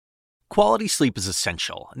Quality sleep is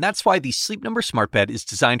essential, and that's why the Sleep Number Smart Bed is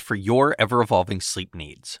designed for your ever-evolving sleep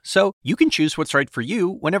needs. So you can choose what's right for you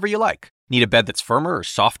whenever you like. Need a bed that's firmer or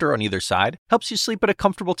softer on either side? Helps you sleep at a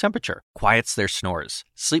comfortable temperature, quiets their snores.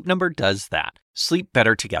 Sleep Number does that. Sleep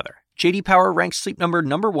better together. J.D. Power ranks Sleep Number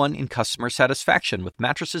 #1 in customer satisfaction with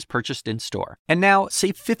mattresses purchased in-store. And now,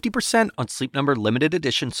 save 50% on Sleep Number limited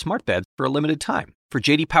edition smart beds for a limited time. For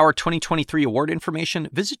J.D. Power 2023 award information,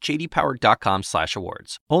 visit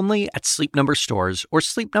jdpower.com/awards. Only at Sleep Number stores or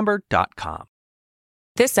sleepnumber.com.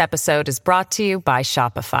 This episode is brought to you by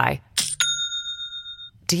Shopify.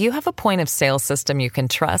 Do you have a point of sale system you can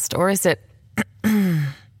trust, or is it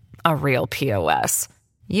a real POS?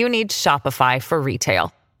 You need Shopify for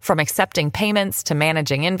retail. From accepting payments to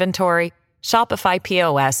managing inventory, Shopify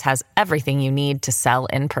POS has everything you need to sell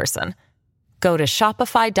in person. Go to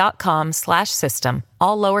shopify.com/system,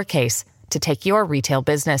 all lowercase, to take your retail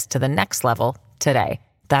business to the next level today.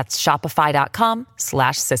 That's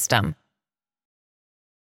shopify.com/system.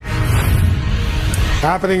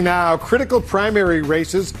 Happening now, critical primary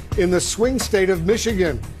races in the swing state of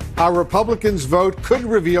Michigan. How Republicans vote could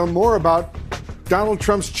reveal more about Donald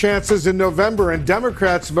Trump's chances in November, and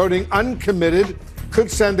Democrats voting uncommitted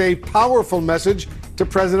could send a powerful message to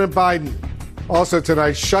President Biden. Also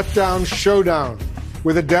tonight, shutdown showdown.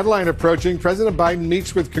 With a deadline approaching, President Biden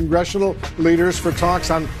meets with congressional leaders for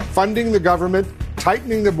talks on funding the government,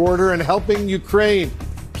 tightening the border, and helping Ukraine.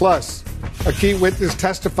 Plus, a key witness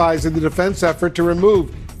testifies in the defense effort to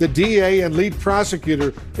remove the DA and lead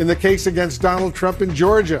prosecutor in the case against Donald Trump in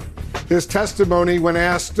Georgia. His testimony when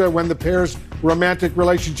asked when the pair's romantic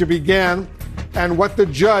relationship began and what the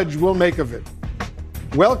judge will make of it.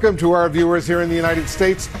 Welcome to our viewers here in the United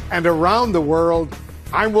States and around the world.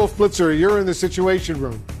 I'm Wolf Blitzer. You're in the Situation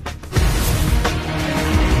Room.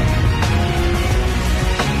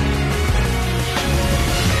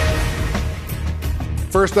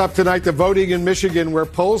 First up tonight, the voting in Michigan, where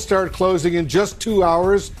polls start closing in just 2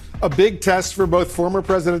 hours. A big test for both former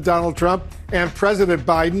President Donald Trump and President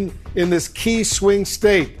Biden in this key swing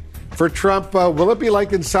state. For Trump, will it be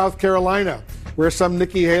like in South Carolina, where some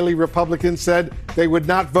Nikki Haley Republicans said they would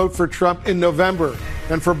not vote for Trump in November?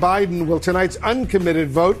 And for Biden, will tonight's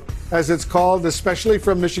uncommitted vote, as it's called, especially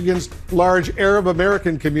from Michigan's large Arab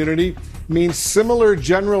American community, mean similar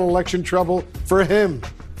general election trouble for him?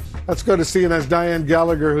 Let's go to CNN's Diane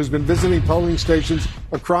Gallagher, who's been visiting polling stations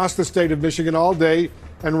across the state of Michigan all day.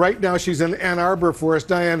 And right now she's in Ann Arbor for us.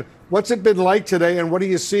 Diane, what's it been like today, and what are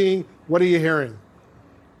you seeing? What are you hearing?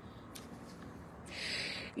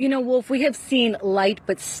 You know, Wolf, we have seen light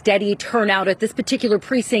but steady turnout at this particular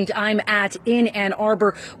precinct I'm at in Ann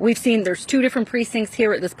Arbor. We've seen there's 2 different precincts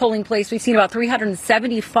here at this polling place. We've seen about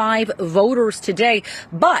 375 voters today,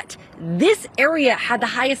 but this area had the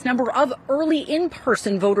highest number of early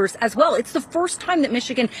in-person voters as well. It's the first time that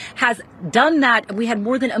Michigan has done that. We had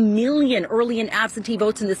more than 1 million early and absentee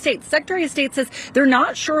votes in the state. The Secretary of State says they're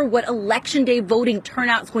not sure what Election Day voting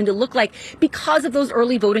turnout is going to look like because of those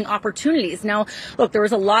early voting opportunities. Now, look, there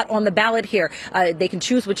was a lot on the ballot here. They can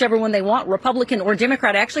choose whichever one they want, Republican or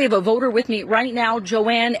Democrat. I actually have a voter with me right now,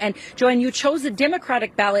 Joanne. And Joanne, you chose the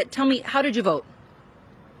Democratic ballot. Tell me, how did you vote?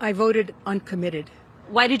 I voted uncommitted.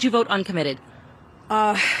 Why did you vote uncommitted?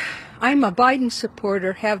 I'm a Biden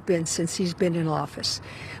supporter, have been since he's been in office.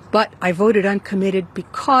 But I voted uncommitted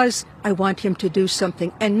because I want him to do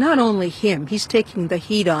something. And not only him, he's taking the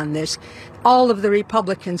heat on this. All of the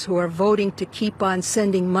Republicans who are voting to keep on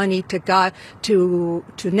sending money to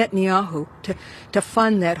Netanyahu to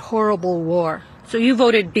fund that horrible war. So you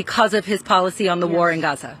voted because of his policy on the Yes. war in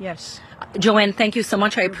Gaza? Yes. Joanne, thank you so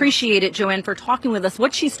much. I appreciate it, Joanne, for talking with us.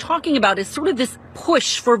 What she's talking about is sort of this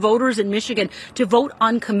push for voters in Michigan to vote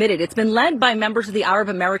uncommitted. It's been led by members of the Arab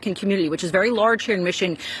American community, which is very large here in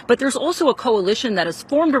Michigan. But there's also a coalition that has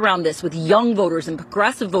formed around this with young voters and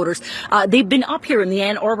progressive voters. They've been up here in the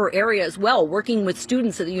Ann Arbor area as well, working with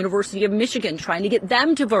students at the University of Michigan, trying to get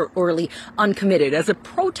them to vote early uncommitted as a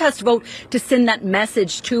protest vote to send that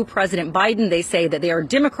message to President Biden. They say that they are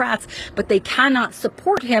Democrats, but they cannot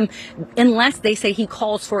support him unless they say he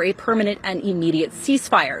calls for a permanent and immediate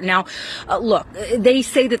ceasefire. Now, look, they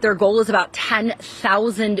say that their goal is about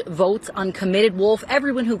 10,000 votes uncommitted. Wolf,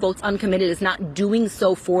 everyone who votes uncommitted is not doing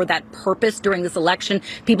so for that purpose during this election.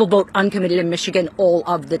 People vote uncommitted in Michigan all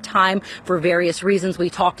of the time for various reasons. We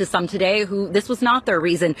talked to some today who this was not their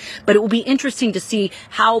reason, but it will be interesting to see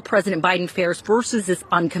how President Biden fares versus this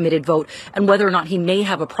uncommitted vote and whether or not he may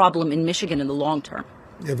have a problem in Michigan in the long term.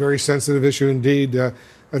 A very sensitive issue indeed.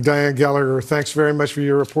 Diane Gallagher, thanks very much for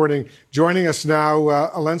your reporting. Joining us now,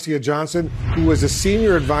 Alencia Johnson, who was a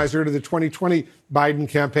senior advisor to the 2020 Biden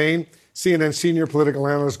campaign. CNN senior political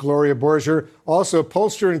analyst Gloria Borger. Also,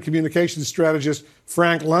 pollster and communications strategist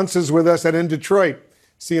Frank Luntz is with us and in Detroit.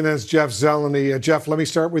 CNN's Jeff Zeleny. Jeff, let me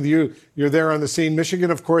start with you. You're there on the scene.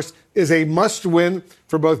 Michigan, of course, is a must-win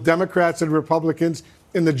for both Democrats and Republicans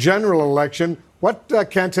in the general election. What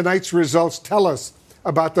can tonight's results tell us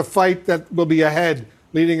about the fight that will be ahead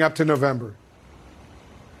leading up to November?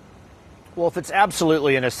 Well, if it's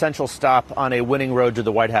absolutely an essential stop on a winning road to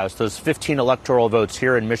the White House, those 15 electoral votes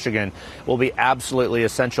here in Michigan will be absolutely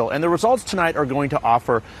essential. And the results tonight are going to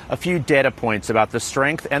offer a few data points about the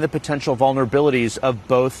strength and the potential vulnerabilities of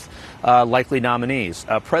both likely nominees.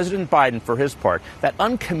 President Biden, for his part, that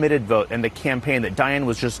uncommitted vote and the campaign that Diane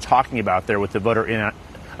was just talking about there with the voter in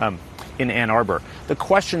Ann Arbor. The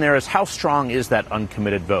question there is, how strong is that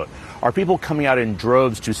uncommitted vote? Are people coming out in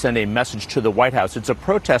droves to send a message to the White House? It's a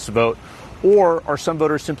protest vote. Or are some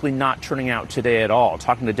voters simply not turning out today at all?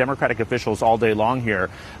 Talking to Democratic officials all day long here,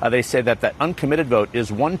 they say that that uncommitted vote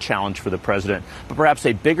is one challenge for the president, but perhaps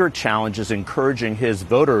a bigger challenge is encouraging his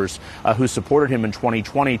voters who supported him in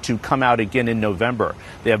 2020 to come out again in November.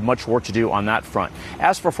 They have much work to do on that front.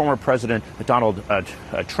 As for former President Donald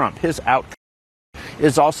Trump, his outcome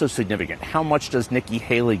is also significant. How much does Nikki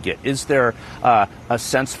Haley get? Is there a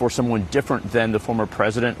sense for someone different than the former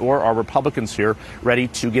president, or are Republicans here ready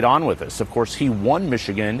to get on with this? Of course, he won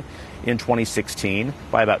Michigan in 2016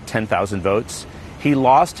 by about 10,000 votes. He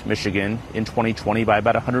lost Michigan in 2020 by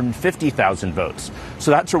about 150,000 votes. So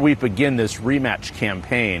that's where we begin this rematch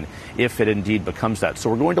campaign, if it indeed becomes that. So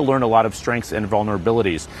we're going to learn a lot of strengths and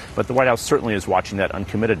vulnerabilities, but the White House certainly is watching that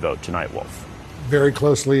uncommitted vote tonight, Wolf. Very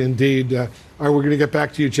closely indeed. We're going to get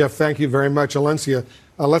back to you, Jeff. Thank you very much. Alencia,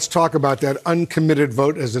 let's talk about that uncommitted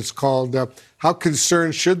vote, as it's called. How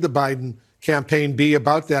concerned should the Biden campaign be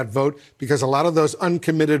about that vote? Because a lot of those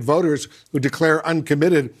uncommitted voters who declare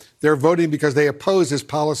uncommitted, they're voting because they oppose his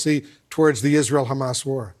policy towards the Israel-Hamas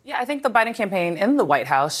war. Yeah, I think the Biden campaign in the White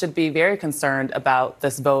House should be very concerned about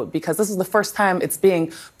this vote, because this is the first time it's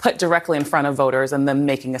being put directly in front of voters and them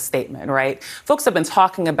making a statement, right? Folks have been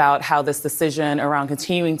talking about how this decision around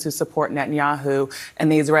continuing to support Netanyahu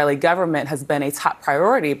and the Israeli government has been a top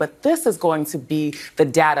priority, but this is going to be the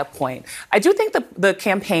data point. I do think the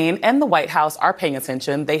campaign and the White House are paying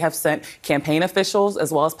attention. They have sent campaign officials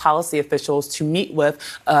as well as policy officials to meet with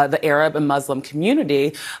the Arab and Muslim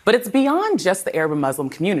community, but it's beyond just the Arab and Muslim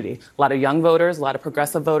community. A lot of young voters, a lot of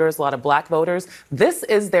progressive voters, a lot of black voters. This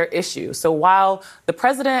is their issue. So while the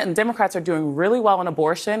president and Democrats are doing really well on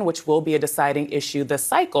abortion, which will be a deciding issue this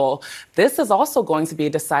cycle, this is also going to be a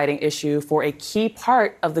deciding issue for a key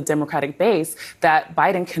part of the Democratic base that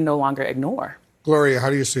Biden can no longer ignore. Gloria, how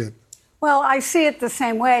do you see it? Well, I see it the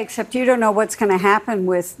same way, except you don't know what's going to happen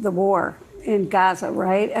with the war in Gaza,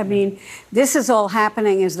 right? I mean, this is all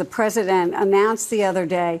happening as the president announced the other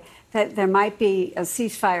day that there might be a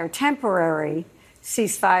ceasefire, temporary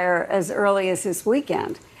ceasefire, as early as this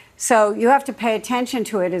weekend. So you have to pay attention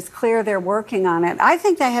to it. It's clear they're working on it. I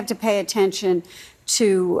think they have to pay attention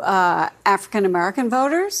to African-American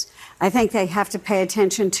voters. I think they have to pay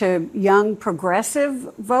attention to young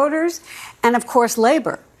progressive voters, and of course,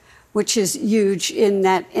 labor, which is huge in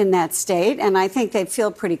that state. And I think they feel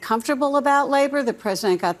pretty comfortable about labor. The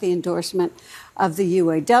president got the endorsement of the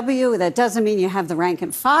UAW. That doesn't mean you have the rank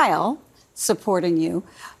and file supporting you,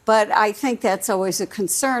 but I think that's always a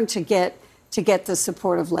concern to get the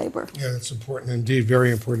support of labor. Yeah, that's important indeed, very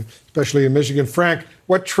important, especially in Michigan. Frank,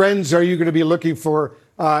 what trends are you going to be looking for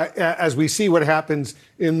as we see what happens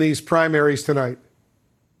in these primaries tonight?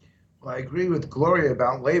 Well, I agree with Gloria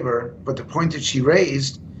about labor, but the point that she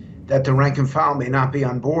raised, that the rank and file may not be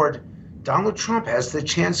on board, Donald Trump has the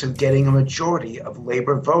chance of getting a majority of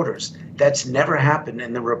labor voters. That's never happened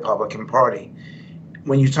in the Republican Party.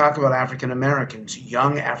 When you talk about African Americans,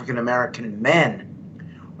 young African American men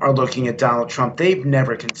are looking at Donald Trump. They've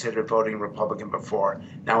never considered voting Republican before.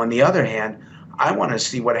 Now, on the other hand, I want to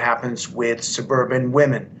see what happens with suburban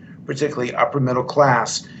women, particularly upper middle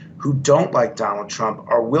class, who don't like Donald Trump,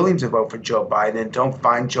 are willing to vote for Joe Biden and don't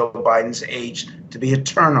find Joe Biden's age to be a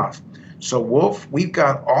turnoff. So, Wolf, we've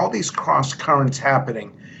got all these cross currents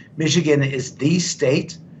happening. Michigan is the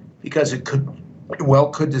state because it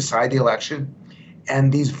could decide the election.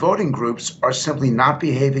 And these voting groups are simply not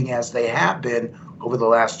behaving as they have been over the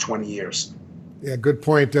last 20 years. Yeah, good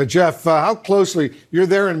point. Jeff, how closely, you're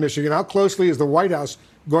there in Michigan, how closely is the White House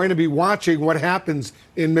going to be watching what happens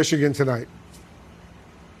in Michigan tonight?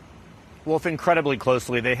 Wolf, incredibly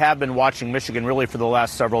closely. They have been watching Michigan really for the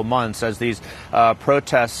last several months as these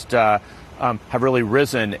protests have really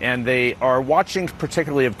risen, and they are watching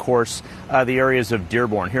particularly, of course, the areas of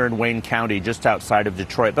Dearborn here in Wayne County, just outside of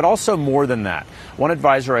Detroit, but also more than that. One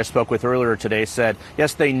advisor I spoke with earlier today said,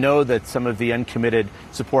 yes, they know that some of the uncommitted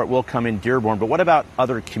support will come in Dearborn, but what about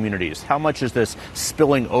other communities? How much is this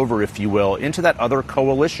spilling over, if you will, into that other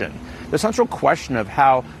coalition? The central question of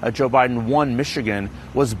how Joe Biden won Michigan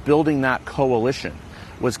was building that coalition,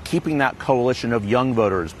 was keeping that coalition of young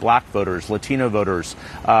voters, black voters, Latino voters,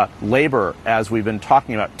 labor, as we've been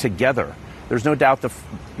talking about, together. There's no doubt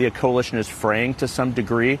the coalition is fraying to some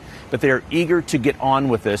degree, but they are eager to get on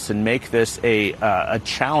with this and make this a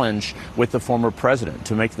challenge with the former president,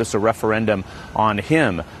 to make this a referendum on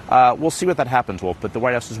him. We'll see what that happens, Wolf, but the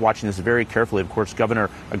White House is watching this very carefully. Of course, Governor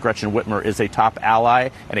Gretchen Whitmer is a top ally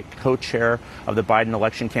and a co-chair of the Biden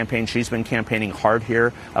election campaign. She's been campaigning hard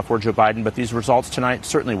here for Joe Biden, but these results tonight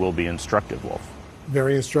certainly will be instructive, Wolf.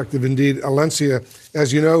 Very instructive indeed. Alencia,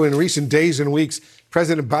 as you know, in recent days and weeks,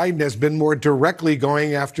 President Biden has been more directly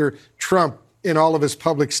going after Trump in all of his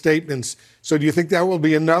public statements. So do you think that will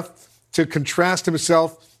be enough to contrast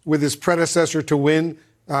himself with his predecessor to win,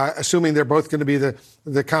 assuming they're both going to be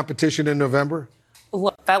the competition in November?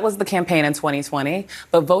 Look, that was the campaign in 2020,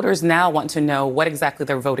 but voters now want to know what exactly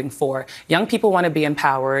they're voting for. Young people want to be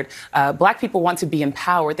empowered. Black people want to be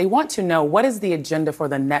empowered. They want to know, what is the agenda for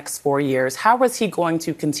the next 4 years? How is he going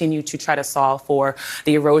to continue to try to solve for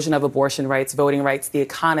the erosion of abortion rights, voting rights, the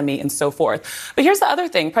economy, and so forth? But here's the other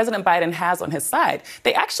thing President Biden has on his side.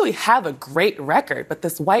 They actually have a great record, but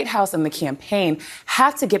this White House and the campaign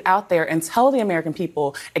have to get out there and tell the American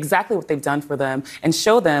people exactly what they've done for them and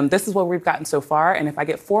show them this is what we've gotten so far. And if I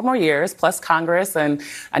get 4 more years, plus Congress, and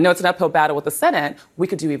I know it's an uphill battle with the Senate, we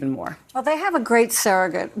could do even more. Well, they have a great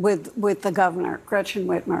surrogate with the governor, Gretchen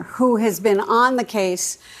Whitmer, who has been on the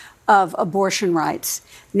case of abortion rights.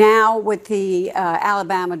 Now, with the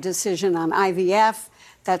Alabama decision on IVF,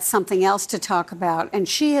 that's something else to talk about. And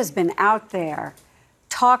she has been out there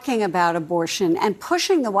talking about abortion and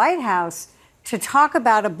pushing the White House to talk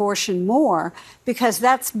about abortion more, because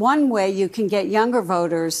that's one way you can get younger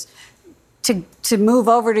voters to move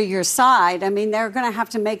over to your side. I mean, they're going to have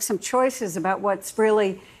to make some choices about what's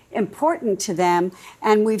really important to them.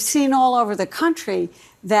 And we've seen all over the country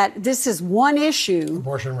that this is one issue,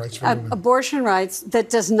 abortion rights for women. Abortion rights, that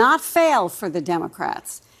does not fail for the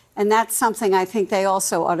Democrats. And that's something I think they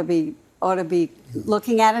also ought to be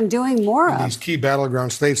looking at and doing more of. These key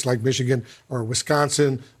battleground states like Michigan or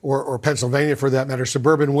Wisconsin or Pennsylvania, for that matter,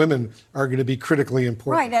 suburban women are going to be critically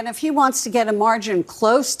important. Right, and if he wants to get a margin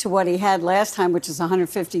close to what he had last time, which is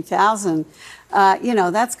 150,000,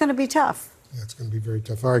 that's going to be tough. Yeah, it's going to be very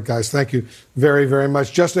tough. All right, guys, thank you very, very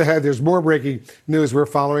much. Just ahead, there's more breaking news we're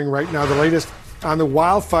following right now. The latest on the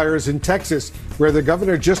wildfires in Texas, where the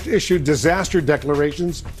governor just issued disaster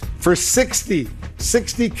declarations for 60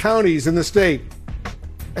 counties in the state.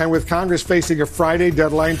 And with Congress facing a Friday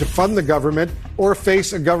deadline to fund the government or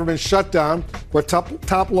face a government shutdown, what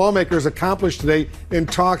top lawmakers accomplished today in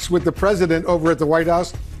talks with the president over at the White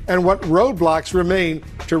House, and what roadblocks remain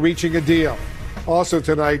to reaching a deal. Also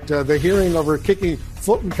tonight, the hearing over kicking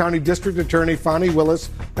Fulton County District Attorney Fani Willis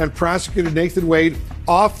and Prosecutor Nathan Wade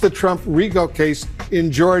off the Trump RICO case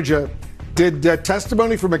in Georgia. Did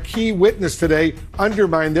testimony from a key witness today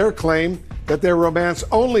undermine their claim that their romance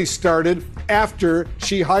only started after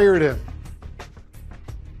she hired him?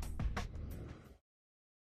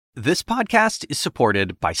 This podcast is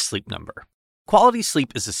supported by Sleep Number. Quality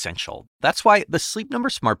sleep is essential. That's why the Sleep Number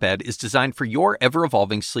Smart Bed is designed for your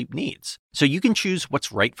ever-evolving sleep needs, so you can choose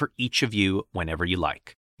what's right for each of you whenever you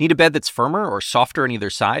like. Need a bed that's firmer or softer on either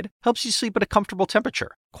side? Helps you sleep at a comfortable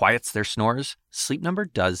temperature. Quiets their snores? Sleep Number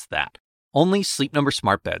does that. Only Sleep Number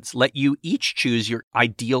Smart Beds let you each choose your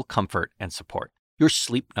ideal comfort and support, your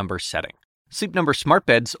Sleep Number setting. Sleep Number Smart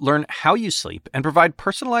Beds learn how you sleep and provide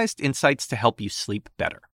personalized insights to help you sleep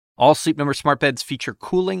better. All Sleep Number Smart Beds feature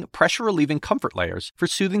cooling, pressure-relieving comfort layers for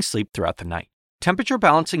soothing sleep throughout the night.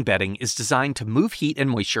 Temperature-balancing bedding is designed to move heat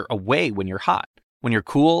and moisture away when you're hot. When you're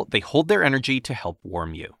cool, they hold their energy to help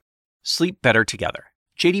warm you. Sleep better together.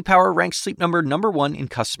 J.D. Power ranks Sleep Number #1 in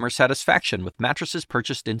customer satisfaction with mattresses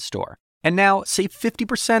purchased in-store. And now, save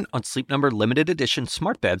 50% on Sleep Number limited edition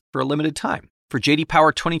smart beds for a limited time. For J.D.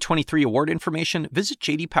 Power 2023 award information, visit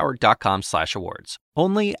jdpower.com/awards.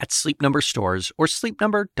 Only at Sleep Number stores or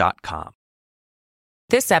sleepnumber.com.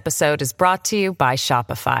 This episode is brought to you by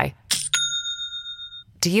Shopify.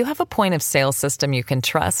 Do you have a point of sale system you can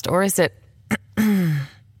trust, or is it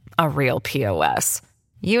a real POS?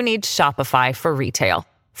 You need Shopify for retail.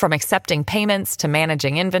 From accepting payments to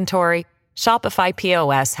managing inventory, Shopify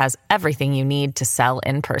POS has everything you need to sell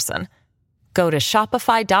in person. Go to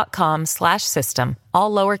shopify.com/system,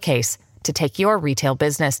 all lowercase, to take your retail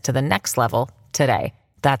business to the next level today.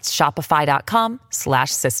 That's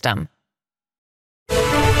shopify.com/system.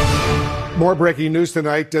 More breaking news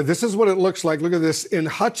tonight. This is what it looks like. Look at this. In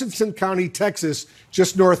Hutchinson County, Texas,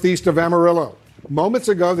 just northeast of Amarillo. Moments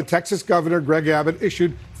ago, the Texas governor, Greg Abbott,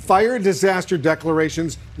 issued fire disaster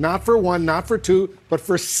declarations, not for one, not for two, but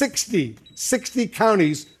for 60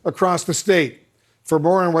 counties across the state. For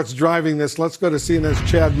more on what's driving this, let's go to CNN's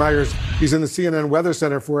Chad Myers. He's in the CNN Weather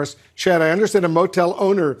Center for us. Chad, I understand a motel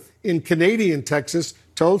owner in Canadian Texas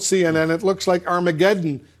told CNN it looks like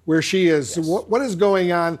Armageddon where she is. Yes. What is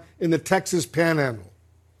going on in the Texas Panhandle?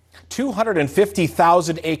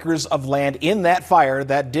 250,000 acres of land in that fire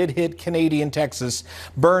that did hit Canadian Texas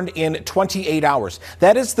burned in 28 hours.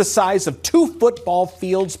 That is the size of 2 football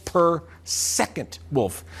fields per second,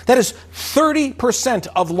 Wolf. That is 30%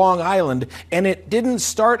 of Long Island, and it didn't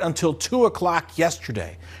start until 2 o'clock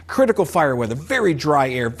yesterday. Critical fire weather, very dry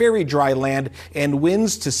air, very dry land, and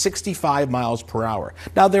winds to 65 miles per hour.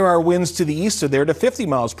 Now, there are winds to the east of there to 50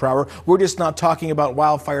 miles per hour. We're just not talking about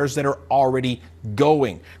wildfires that are already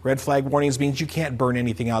going. Red flag warnings means you can't burn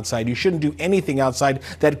anything outside. You shouldn't do anything outside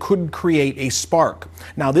that could create a spark.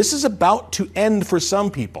 Now, this is about to end for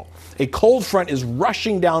some people. A cold front is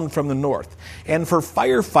rushing down from the north. And for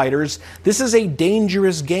firefighters, this is a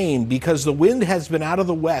dangerous game because the wind has been out of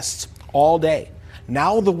the west all day.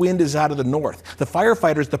 Now the wind is out of the north. The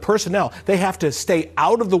firefighters, the personnel, they have to stay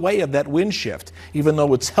out of the way of that wind shift, even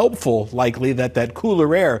though it's helpful, likely, that that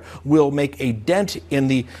cooler air will make a dent in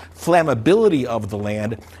the flammability of the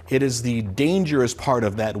land. It is the dangerous part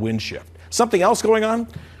of that wind shift. Something else going on?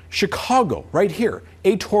 Chicago, right here,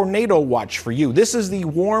 a tornado watch for you. This is the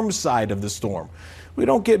warm side of the storm. We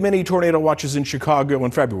don't get many tornado watches in Chicago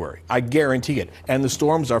in February. I guarantee it. And the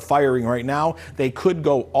storms are firing right now. They could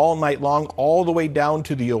go all night long, all the way down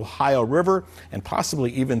to the Ohio River, and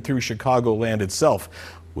possibly even through Chicagoland itself.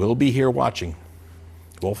 We'll be here watching.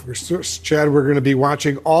 Wolf? Chad, we're going to be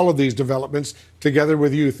watching all of these developments together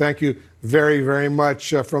with you. Thank you very, very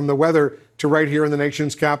much. From the weather to right here in the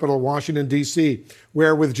nation's capital, Washington, D.C.,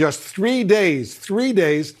 where with just 3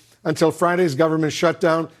 days until Friday's government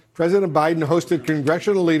shutdown, President Biden hosted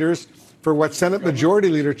congressional leaders for what Senate Majority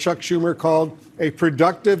Leader Chuck Schumer called a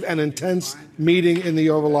productive and intense meeting in the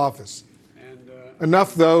Oval Office.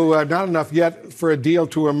 Enough, though, not enough yet for a deal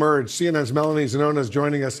to emerge. CNN's Melanie Zanona is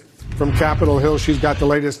joining us from Capitol Hill. She's got the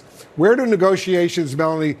latest. Where do negotiations,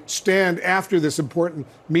 Melanie, stand after this important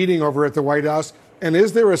meeting over at the White House? And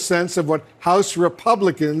is there a sense of what House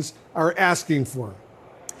Republicans are asking for?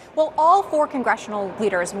 Well, all 4 congressional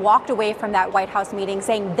leaders walked away from that White House meeting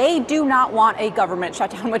saying they do not want a government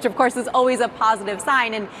shutdown, which of course is always a positive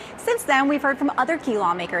sign. And since then, we've heard from other key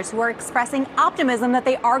lawmakers who are expressing optimism that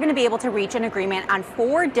they are going to be able to reach an agreement on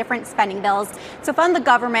 4 different spending bills to fund the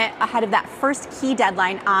government ahead of that first key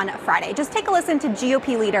deadline on Friday. Just take a listen to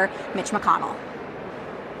GOP leader Mitch McConnell.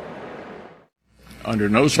 Under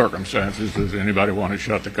no circumstances does anybody want to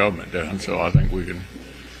shut the government down, so I think we can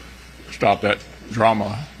stop that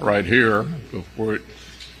drama right here before it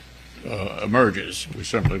emerges. We're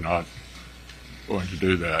simply not going to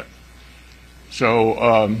do that.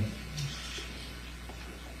 So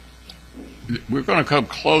we're going to come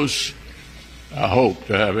close, I hope,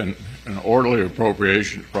 to having an orderly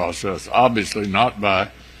appropriations process, obviously not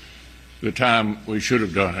by the time we should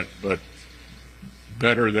have done it, but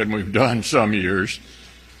better than we've done some years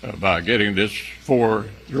by getting this 4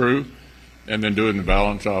 through and then doing the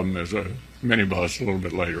balance of them as a minibus a little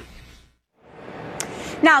bit later.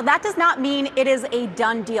 Now, that does not mean it is a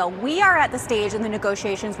done deal. We are at the stage in the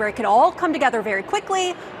negotiations where it could all come together very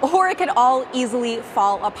quickly, or it could all easily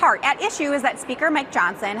fall apart. At issue is that Speaker Mike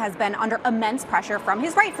Johnson has been under immense pressure from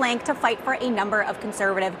his right flank to fight for a number of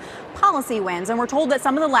conservative policy wins. And we're told that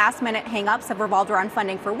some of the last-minute hang-ups have revolved around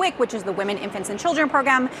funding for WIC, which is the Women, Infants, and Children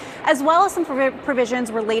program, as well as some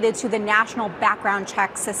provisions related to the national background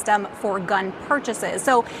check system for gun purchases.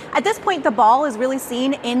 So at this point, the ball is really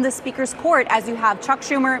seen in the Speaker's court as you have Chuck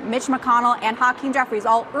Schumer, Mitch McConnell, and Hakeem Jeffries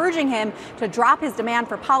all urging him to drop his demand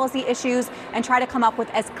for policy issues and try to come up with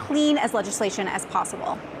as clean as legislation as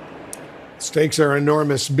possible. Stakes are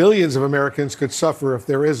enormous. Millions of Americans could suffer if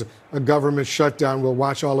there is a government shutdown. We'll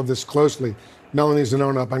watch all of this closely. Melanie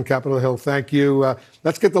Zanona up on Capitol Hill. Thank you.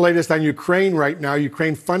 Let's get the latest on Ukraine right now,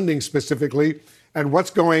 Ukraine funding specifically, and what's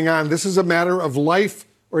going on. This is a matter of life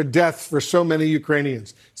or death for so many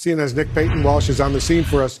Ukrainians. CNN's Nick Payton-Walsh is on the scene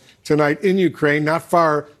for us tonight in Ukraine, not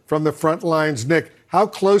far from the front lines. Nick, how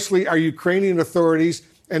closely are Ukrainian authorities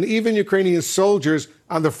and even Ukrainian soldiers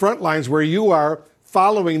on the front lines where you are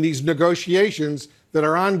following these negotiations that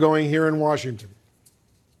are ongoing here in Washington.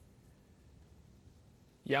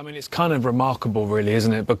 Yeah, I mean, it's kind of remarkable, really,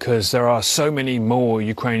 isn't it? Because there are so many more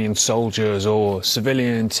Ukrainian soldiers or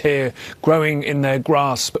civilians here growing in their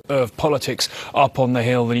grasp of politics up on the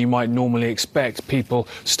Hill than you might normally expect people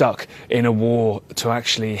stuck in a war to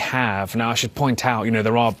actually have. Now, I should point out,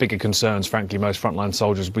 there are bigger concerns, frankly, most frontline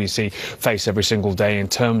soldiers we see face every single day in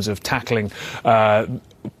terms of tackling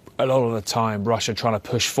a lot of the time Russia trying to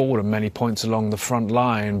push forward at many points along the front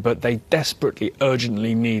line, but they desperately,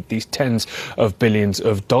 urgently need these tens of billions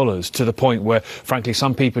of dollars, to the point where, frankly,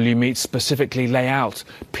 some people you meet specifically lay out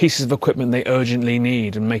pieces of equipment they urgently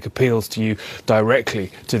need and make appeals to you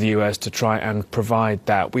directly to the US to try and provide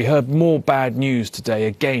that. We heard more bad news today,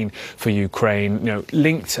 again, for Ukraine,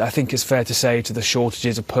 linked, I think it's fair to say, to the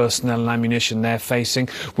shortages of personnel and ammunition they're facing.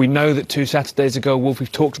 We know that 2 Saturdays ago, Wolf,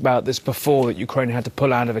 we've talked about this before, that Ukraine had to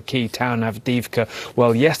pull out of a key town, Avdiivka.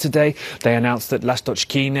 Well, yesterday they announced that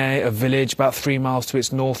Lastochkine, a village about 3 miles to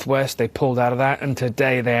its northwest, they pulled out of that, and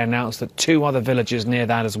today they announced that 2 other villages near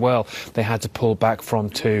that as well they had to pull back from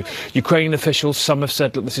too. Ukrainian officials, some have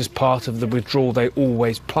said that this is part of the withdrawal they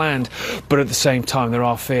always planned, but at the same time there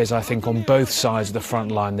are fears, I think, on both sides of the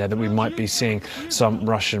front line there that we might be seeing some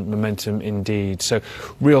Russian momentum indeed. So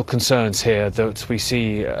real concerns here that we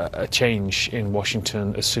see a change in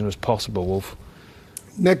Washington as soon as possible, Wolf.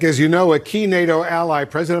 Nick, as you know, a key NATO ally,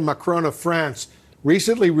 President Macron of France,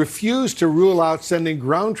 recently refused to rule out sending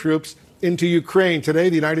ground troops into Ukraine. Today,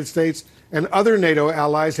 the United States and other NATO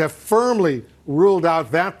allies have firmly ruled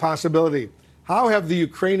out that possibility. How have the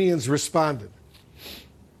Ukrainians responded?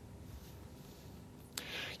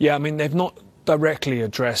 Yeah, I mean, they've not directly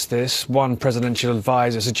addressed this. One presidential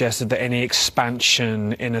advisor suggested that any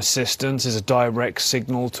expansion in assistance is a direct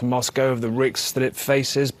signal to Moscow of the risks that it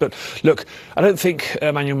faces. But look, I don't think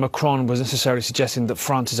Emmanuel Macron was necessarily suggesting that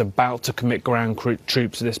France is about to commit ground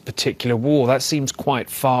troops to this particular war. That seems quite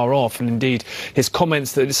far off. And indeed, his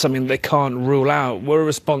comments that it's something that they can't rule out were a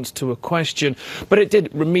response to a question. But it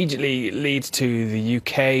did immediately lead to the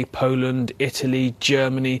UK, Poland, Italy,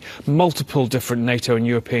 Germany, multiple different NATO and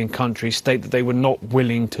European countries state that they were not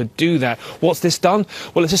willing to do that. What's this done?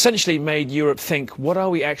 Well, it's essentially made Europe think, what are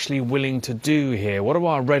we actually willing to do here? What are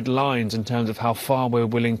our red lines in terms of how far we're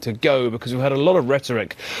willing to go? Because we've had a lot of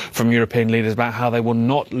rhetoric from European leaders about how they will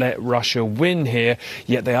not let Russia win here,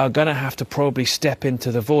 yet they are going to have to probably step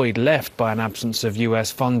into the void left by an absence of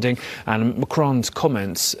US funding, and Macron's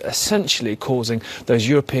comments essentially causing those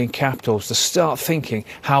European capitals to start thinking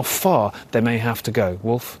how far they may have to go.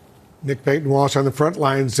 Wolf? Nick Payton-Walsh on the front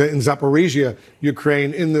lines in Zaporizhia,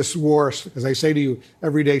 Ukraine, in this war. As I say to you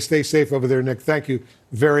every day, stay safe over there, Nick. Thank you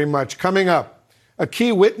very much. Coming up, a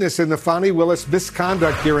key witness in the Fani Willis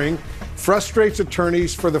misconduct hearing frustrates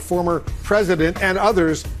attorneys for the former president and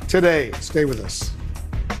others today. Stay with us.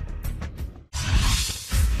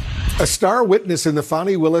 A star witness in the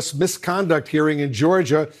Fani Willis misconduct hearing in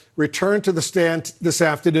Georgia returned to the stand this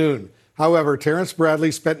afternoon. However, Terrence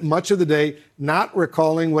Bradley spent much of the day not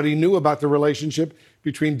recalling what he knew about the relationship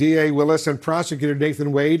between DA Willis and prosecutor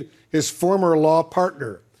Nathan Wade, his former law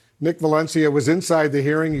partner. Nick Valencia was inside the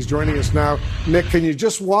hearing. He's joining us now. Nick, can you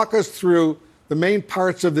just walk us through the main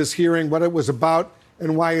parts of this hearing, what it was about,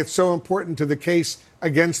 and why it's so important to the case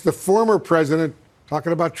against the former president,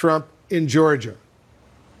 talking about Trump, in Georgia?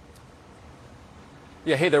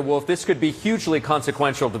 Yeah, hey there, Wolf. This could be hugely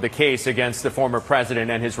consequential to the case against the former president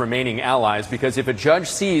and his remaining allies, because if a judge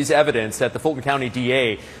sees evidence that the Fulton County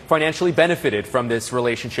DA financially benefited from this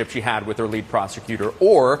relationship she had with her lead prosecutor,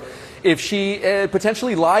 or if she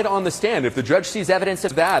potentially lied on the stand, if the judge sees evidence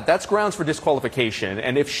of that, that's grounds for disqualification.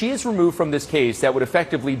 And if she is removed from this case, that would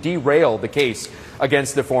effectively derail the case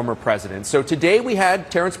against the former president. So today we had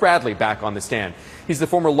Terrence Bradley back on the stand. He's the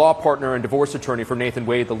former law partner and divorce attorney for Nathan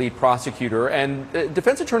Wade, the lead prosecutor, and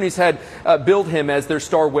defense attorneys had billed him as their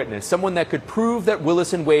star witness, someone that could prove that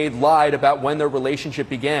Willis and Wade lied about when their relationship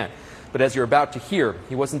began. But as you're about to hear,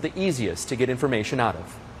 he wasn't the easiest to get information out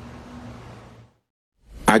of.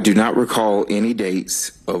 I do not recall any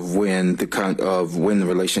dates of when the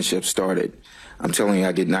relationship started. I'm telling you,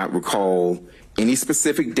 I did not recall any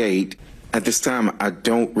specific date. At this time, I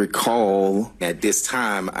don't recall. At this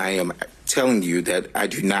time, I am telling you that I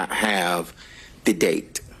do not have the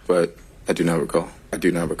date, but I do not recall. I do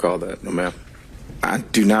not recall that, no ma'am. I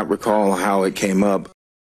do not recall how it came up.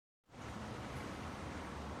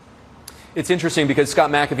 It's interesting because Scott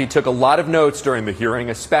McAfee took a lot of notes during the hearing,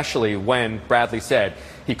 especially when Bradley said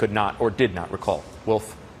he could not or did not recall.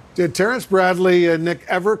 Wolf? Did Terrence Bradley, Nick,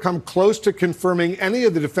 ever come close to confirming any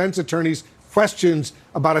of the defense attorney's questions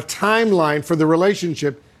about a timeline for the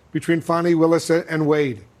relationship between Fani Willis and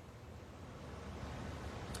Wade?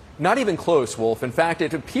 Not even close, Wolf. In fact,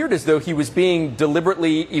 it appeared as though he was being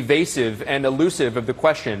deliberately evasive and elusive of the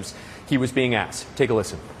questions he was being asked. Take a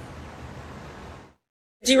listen.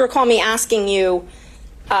 Do you recall me asking you,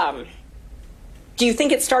 do you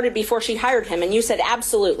think it started before she hired him? And you said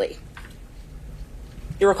absolutely.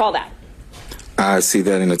 You recall that? I see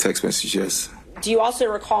that in the text message, yes. Do you also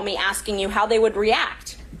recall me asking you how they would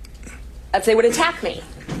react if they would attack me?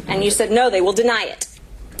 And you said, no, they will deny it.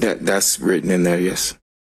 That's written in there, yes.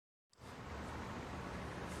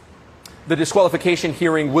 The disqualification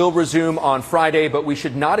hearing will resume on Friday, but we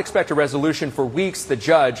should not expect a resolution for weeks. The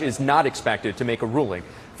judge is not expected to make a ruling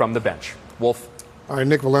from the bench. Wolf. All right,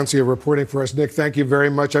 Nick Valencia reporting for us. Nick, thank you very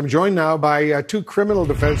much. I'm joined now by two criminal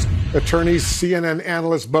defense attorneys, CNN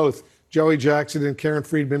analysts both, Joey Jackson and Karen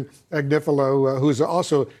Friedman Agnifilo, who's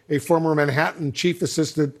also a former Manhattan Chief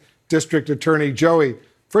Assistant District Attorney. Joey,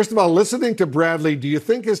 first of all, listening to Bradley, do you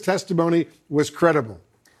think his testimony was credible?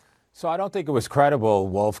 So I don't think it was credible,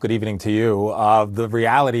 Wolf. Good evening to you. The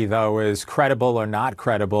reality, though, is credible or not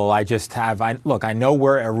credible. I know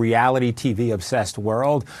we're a reality TV obsessed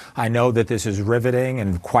world. I know that this is riveting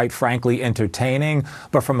and quite frankly entertaining.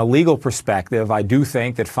 But from a legal perspective, I do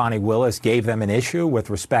think that Fani Willis gave them an issue with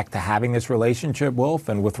respect to having this relationship, Wolf,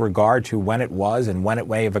 and with regard to when it was and when it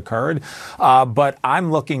may have occurred. But I'm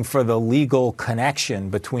looking for the legal connection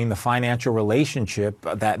between the financial relationship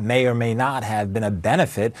that may or may not have been a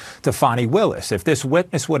benefit to Fani Willis. If this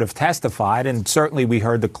witness would have testified, and certainly we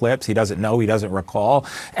heard the clips, he doesn't know, he doesn't recall,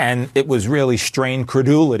 and it was really strained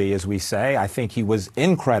credulity, as we say. I think he was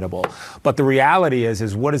incredible. But the reality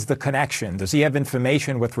is what is the connection? Does he have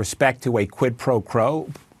information with respect to a quid pro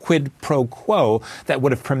quo that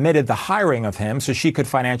would have permitted the hiring of him so she could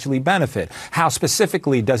financially benefit? How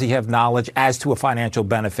specifically does he have knowledge as to a financial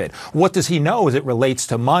benefit? What does he know as it relates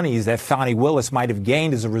to monies that Fani Willis might have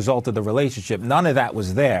gained as a result of the relationship? None of that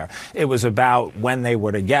was there. It was about when they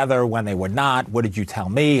were together, when they were not. What did you tell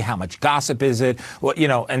me? How much gossip is it?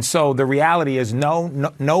 Well, and so the reality is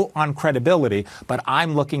no on credibility, but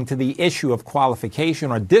I'm looking to the issue of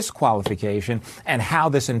qualification or disqualification and how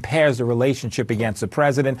this impairs the relationship against the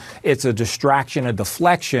president. It's a distraction, a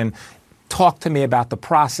deflection. Talk to me about the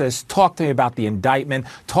process. Talk to me about the indictment.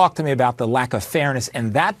 Talk to me about the lack of fairness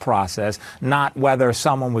in that process, not whether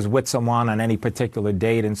someone was with someone on any particular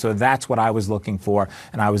date. And so that's what I was looking for,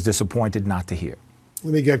 and I was disappointed not to hear.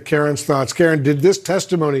 Let me get Karen's thoughts. Karen, did this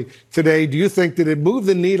testimony today, do you think that it moved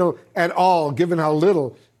the needle at all, given how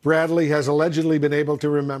little Bradley has allegedly been able to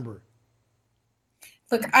remember?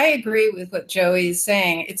 Look, I agree with what Joey is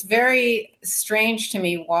saying. It's very strange to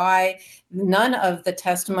me why none of the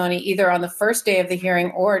testimony, either on the first day of the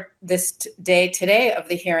hearing or this day today of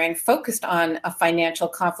the hearing, focused on a financial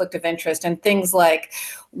conflict of interest and things like,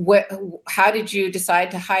 how did you decide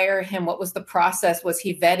to hire him? What was the process? Was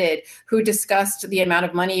he vetted? Who discussed the amount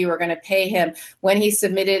of money you were going to pay him? When he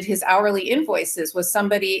submitted his hourly invoices, was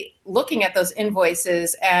somebody looking at those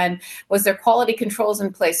invoices, and was there quality controls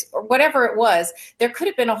in place? Or whatever it was, there could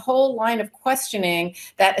have been a whole line of questioning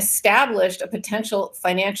that established a potential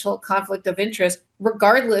financial conflict of interest,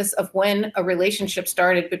 regardless of when a relationship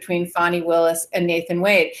started between Fani Willis and Nathan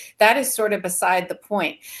Wade. That is sort of beside the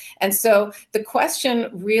point. And so the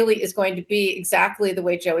question really is going to be exactly the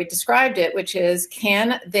way Joey described it, which is,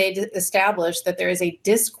 can they establish that there is a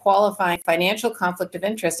disqualifying financial conflict of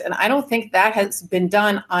interest? And I don't think that has been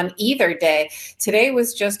done on either day. Today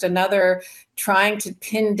was just another trying to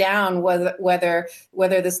pin down whether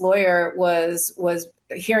this lawyer was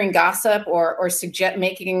hearing gossip or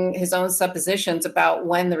making his own suppositions about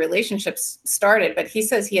when the relationship started. But he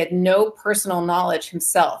says he had no personal knowledge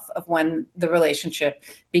himself of when the relationship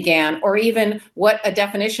began, or even what a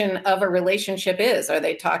definition of a relationship is. Are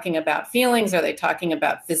they talking about feelings? Are they talking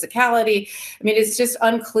about physicality? I mean, it's just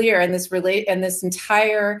unclear. And this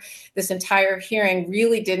entire hearing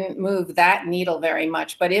really didn't move that needle very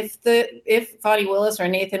much. But if Fani Willis or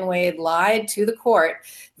Nathan Wade lied to the court,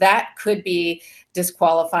 that could be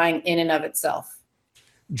disqualifying in and of itself.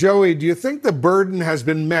 Joey, do you think the burden has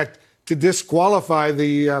been met to disqualify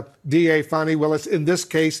the DA, Fani Willis, in this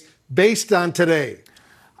case, based on today?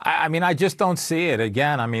 I mean, I just don't see it.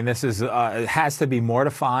 Again, I mean, this is it has to be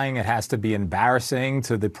mortifying. It has to be embarrassing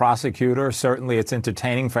to the prosecutor. Certainly, it's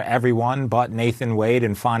entertaining for everyone but Nathan Wade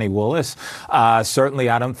and Fani Willis. Certainly,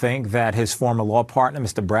 I don't think that his former law partner,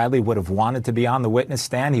 Mr. Bradley, would have wanted to be on the witness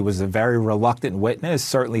stand. He was a very reluctant witness.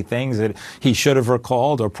 Certainly, things that he should have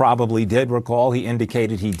recalled or probably did recall, he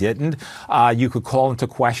indicated he didn't. You could call into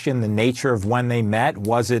question the nature of when they met.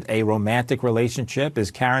 Was it a romantic relationship? As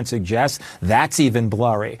Karen suggests, that's even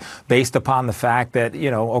blurry. story based upon the fact that,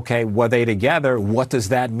 okay, were they together? What does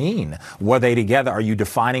that mean? Were they together? Are you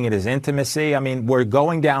defining it as intimacy? I mean, we're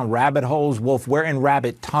going down rabbit holes, Wolf. We're in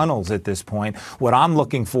rabbit tunnels at this point. What I'm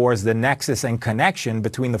looking for is the nexus and connection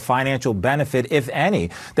between the financial benefit, if any,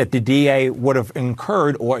 that the DA would have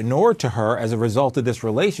incurred or ignored to her as a result of this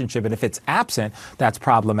relationship. And if it's absent, that's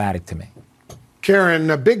problematic to me. Karen,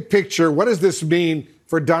 a big picture, what does this mean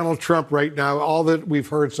for Donald Trump right now, all that we've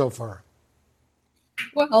heard so far?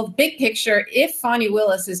 Well, the big picture, if Fani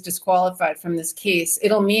Willis is disqualified from this case,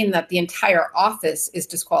 it'll mean that the entire office is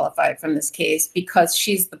disqualified from this case because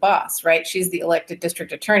she's the boss, right? She's the elected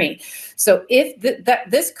district attorney. So if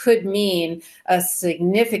this could mean a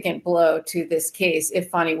significant blow to this case if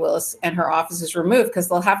Fani Willis and her office is removed, because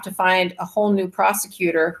they'll have to find a whole new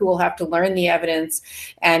prosecutor who will have to learn the evidence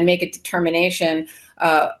and make a determination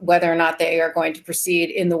whether or not they are going to proceed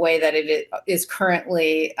in the way that it is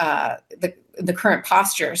currently the current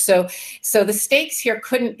posture. So the stakes here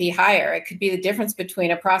couldn't be higher. It could be the difference between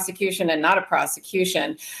a prosecution and not a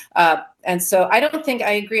prosecution. And so I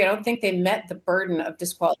agree. I don't think they met the burden of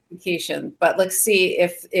disqualification, but let's see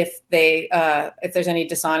if there's any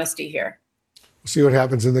dishonesty here. We'll see what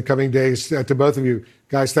happens in the coming days. To both of you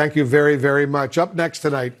guys, thank you very, very much. Up next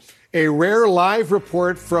tonight, a rare live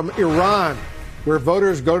report from Iran, where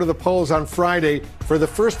voters go to the polls on Friday for the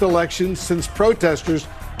first election since protesters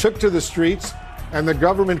took to the streets and the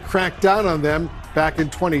government cracked down on them back in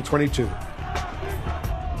 2022.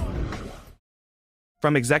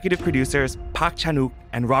 From executive producers Park Chan-wook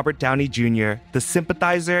and Robert Downey Jr., The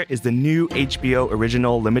Sympathizer is the new HBO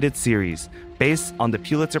original limited series based on the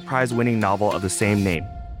Pulitzer Prize-winning novel of the same name.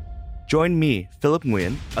 Join me, Philip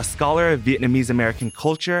Nguyen, a scholar of Vietnamese American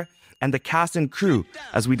culture, and the cast and crew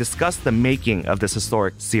as we discuss the making of this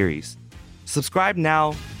historic series. Subscribe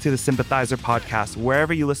now to the Sympathizer podcast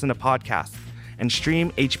wherever you listen to podcasts and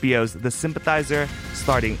stream HBO's The Sympathizer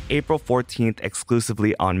starting April 14th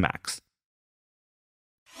exclusively on Max.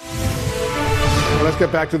 Well, let's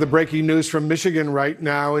get back to the breaking news from Michigan right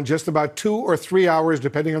now. In just about 2 or 3 hours,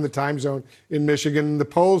 depending on the time zone in Michigan, the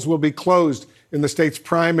polls will be closed in the state's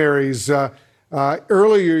primaries.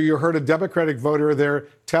 Earlier, you heard a Democratic voter there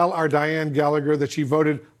tell our Diane Gallagher that she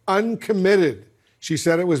voted uncommitted. She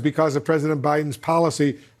said it was because of President Biden's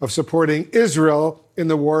policy of supporting Israel in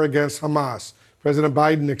the war against Hamas. President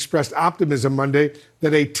Biden expressed optimism Monday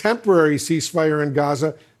that a temporary ceasefire in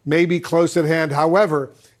Gaza may be close at hand.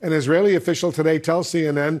 However, an Israeli official today tells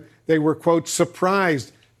CNN they were, quote,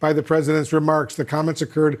 surprised by the president's remarks. The comments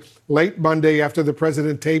occurred late Monday after the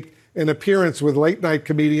president taped an appearance with late-night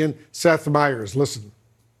comedian Seth Meyers. Listen.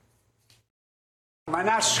 My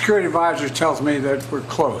national security advisor tells me that we're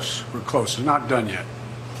close. We're close. It's not done yet.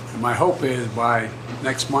 And my hope is by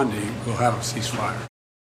next Monday, we'll have a ceasefire.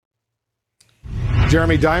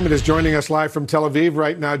 Jeremy Diamond is joining us live from Tel Aviv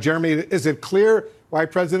right now. Jeremy, is it clear why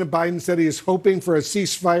President Biden said he is hoping for a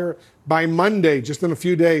ceasefire by Monday, just in a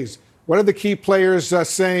few days? What are the key players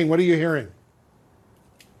saying? What are you hearing?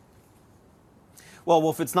 Well,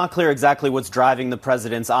 Wolf, it's not clear exactly what's driving the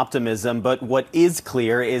president's optimism, but what is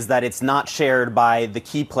clear is that it's not shared by the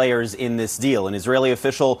key players in this deal. An Israeli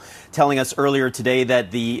official telling us earlier today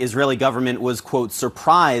that the Israeli government was, quote,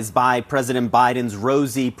 surprised by President Biden's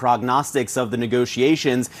rosy prognostics of the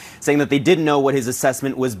negotiations, saying that they didn't know what his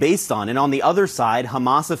assessment was based on. And on the other side,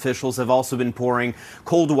 Hamas officials have also been pouring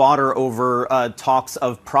cold water over talks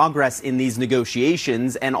of progress in these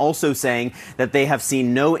negotiations, and also saying that they have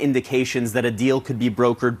seen no indications that a deal could be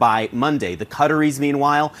brokered by Monday. The Qataris,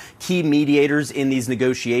 meanwhile, key mediators in these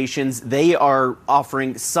negotiations, they are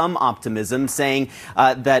offering some optimism, saying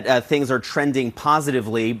that things are trending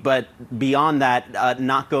positively, but beyond that,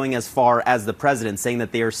 not going as far as the president, saying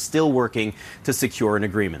that they are still working to secure an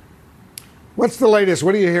agreement. What's the latest?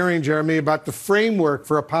 What are you hearing, Jeremy, about the framework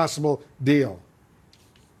for a possible deal?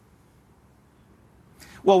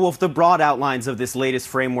 Well, Wolf, the broad outlines of this latest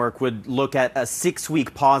framework would look at a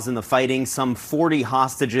 6-week pause in the fighting, some 40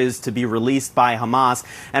 hostages to be released by Hamas.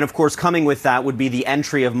 And of course, coming with that would be the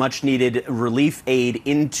entry of much needed relief aid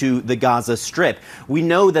into the Gaza Strip. We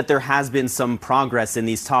know that there has been some progress in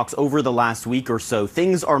these talks over the last week or so.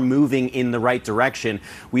 Things are moving in the right direction.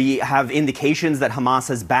 We have indications that Hamas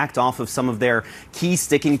has backed off of some of their key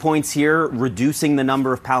sticking points here, reducing the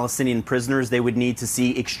number of Palestinian prisoners they would need to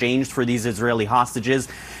see exchanged for these Israeli hostages.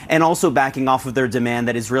 and also backing off of their demand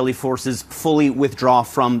that Israeli forces fully withdraw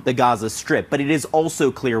from the Gaza Strip. But it is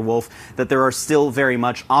also clear, Wolf, that there are still very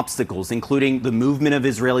much obstacles, including the movement of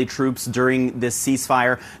Israeli troops during this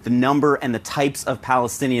ceasefire, the number and the types of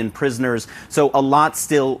Palestinian prisoners. So a lot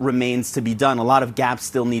still remains to be done. A lot of gaps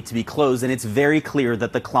still need to be closed, and it's very clear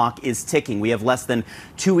that the clock is ticking. We have less than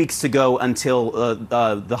 2 weeks to go until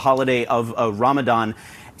the holiday of Ramadan.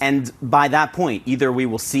 And by that point, either we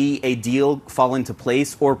will see a deal fall into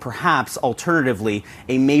place or perhaps, alternatively,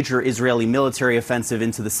 a major Israeli military offensive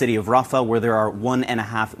into the city of Rafah, where there are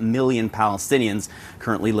 1.5 million Palestinians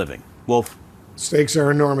currently living. Wolf. Stakes are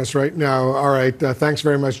enormous right now. All right. Thanks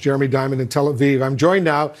very much, Jeremy Diamond in Tel Aviv. I'm joined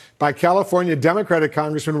now by California Democratic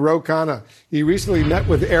Congressman Ro Khanna. He recently met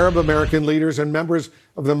with Arab American leaders and members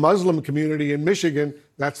of the Muslim community in Michigan.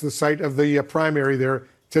 That's the site of the primary there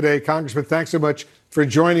today. Congressman, thanks so much for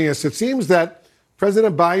joining us. It seems that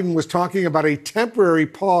President Biden was talking about a temporary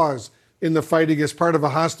pause in the fighting as part of a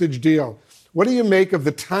hostage deal. What do you make of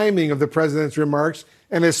the timing of the president's remarks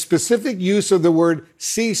and his specific use of the word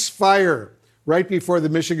ceasefire right before the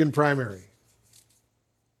Michigan primary?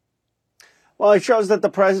 Well, it shows that the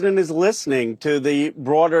president is listening to the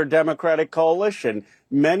broader Democratic coalition.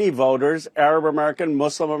 Many voters, Arab American,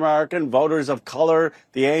 Muslim American, voters of color,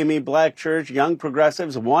 the AME Black Church, young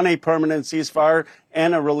progressives, want a permanent ceasefire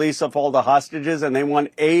and a release of all the hostages, and they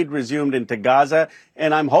want aid resumed into Gaza.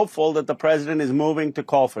 And I'm hopeful that the president is moving to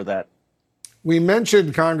call for that. We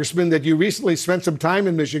mentioned, Congressman, that you recently spent some time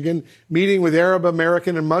in Michigan meeting with Arab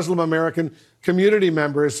American and Muslim American community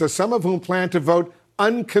members, some of whom plan to vote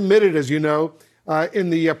uncommitted, as you know, in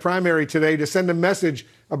the primary today to send a message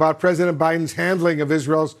about President Biden's handling of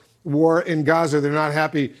Israel's war in Gaza. They're not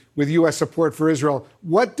happy with U.S. support for Israel.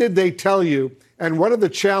 What did they tell you, and what are the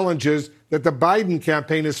challenges that the Biden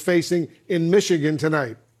campaign is facing in Michigan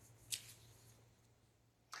tonight?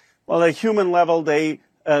 Well, at a human level, they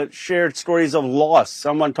shared stories of loss.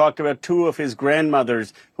 Someone talked about 2 of his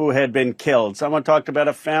grandmothers who had been killed. Someone talked about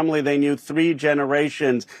a family they knew 3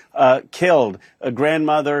 generations killed, a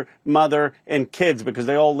grandmother, mother, and kids, because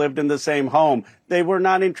they all lived in the same home. They were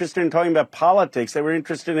not interested in talking about politics. They were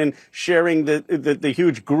interested in sharing the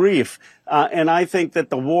huge grief. And I think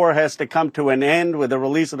that the war has to come to an end with the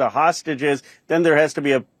release of the hostages. Then there has to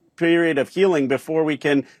be a period of healing before we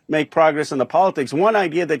can make progress in the politics. One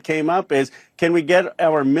idea that came up is, can we get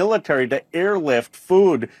our military to airlift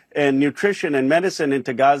food and nutrition and medicine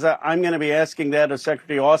into Gaza? I'm going to be asking that of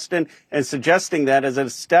Secretary Austin and suggesting that as a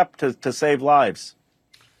step to save lives.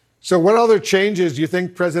 So what other changes do you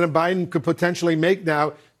think President Biden could potentially make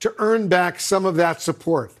now to earn back some of that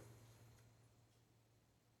support?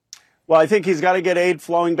 Well, I think he's got to get aid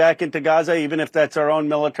flowing back into Gaza, even if that's our own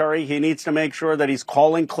military. He needs to make sure that he's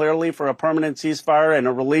calling clearly for a permanent ceasefire and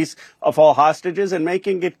a release of all hostages, and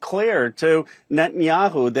making it clear to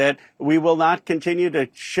Netanyahu that we will not continue to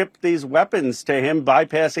ship these weapons to him,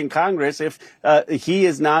 bypassing Congress, if he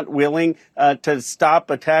is not willing to stop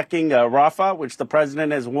attacking Rafah, which the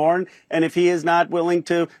president has warned, and if he is not willing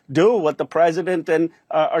to do what the president and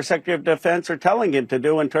our Secretary of Defense are telling him to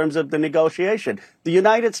do in terms of the negotiation. The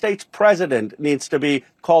United States president needs to be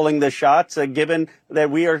calling the shots, given that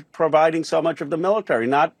we are providing so much of the military,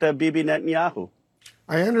 not Bibi Netanyahu.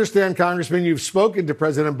 I understand, Congressman, you've spoken to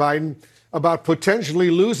President Biden about potentially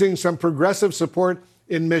losing some progressive support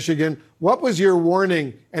in Michigan. What was your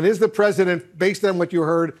warning? And is the president, based on what you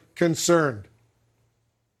heard, concerned?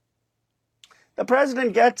 The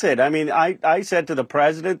president gets it. I mean, I said to the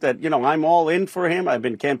president that, I'm all in for him. I've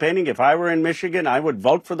been campaigning. If I were in Michigan, I would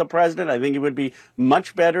vote for the president. I think he would be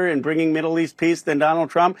much better in bringing Middle East peace than Donald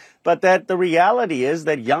Trump. But that the reality is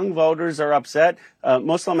that young voters are upset.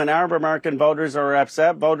 Muslim and Arab American voters are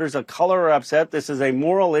upset. Voters of color are upset. This is a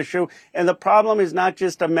moral issue. And the problem is not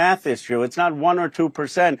just a math issue. It's not 1 or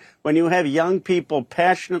 2%. When you have young people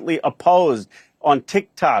passionately opposed on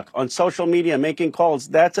TikTok, on social media, making calls,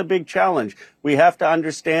 that's a big challenge. We have to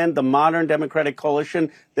understand the modern Democratic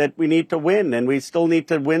coalition that we need to win, and we still need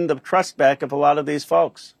to win the trust back of a lot of these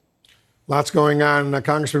folks. Lots going on.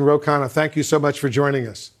 Congressman Ro Khanna, thank you so much for joining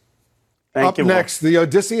us. Thank you. Up next, the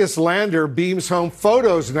Odysseus lander beams home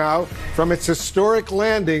photos now from its historic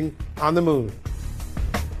landing on the moon.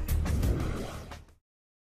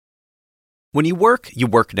 When you work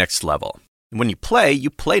next level. And when you play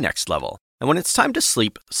next level. And when it's time to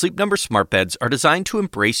sleep, Sleep Number smart beds are designed to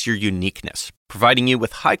embrace your uniqueness, providing you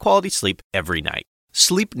with high-quality sleep every night.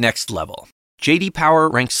 Sleep next level. J.D. Power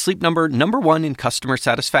ranks Sleep Number #1 in customer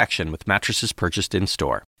satisfaction with mattresses purchased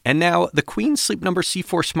in-store. And now, the Queen Sleep Number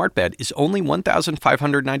C4 smart bed is only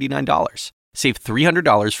 $1,599. Save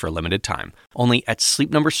 $300 for a limited time, only at Sleep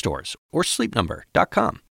Number stores or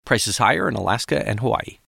sleepnumber.com. Prices higher in Alaska and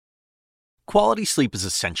Hawaii. Quality sleep is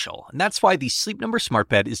essential, and that's why the Sleep Number Smart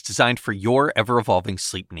Bed is designed for your ever-evolving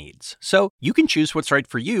sleep needs. So you can choose what's right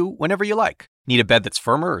for you whenever you like. Need a bed that's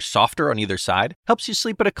firmer or softer on either side? Helps you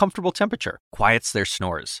sleep at a comfortable temperature. Quiets their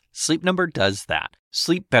snores. Sleep Number does that.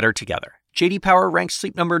 Sleep better together. J.D. Power ranks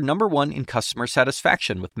Sleep Number #1 in customer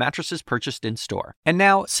satisfaction with mattresses purchased in-store. And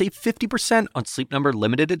now, save 50% on Sleep Number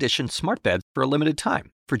limited edition smart beds for a limited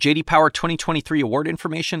time. For J.D. Power 2023 award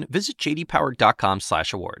information, visit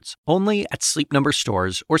jdpower.com/awards. Only at Sleep Number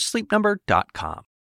stores or sleepnumber.com.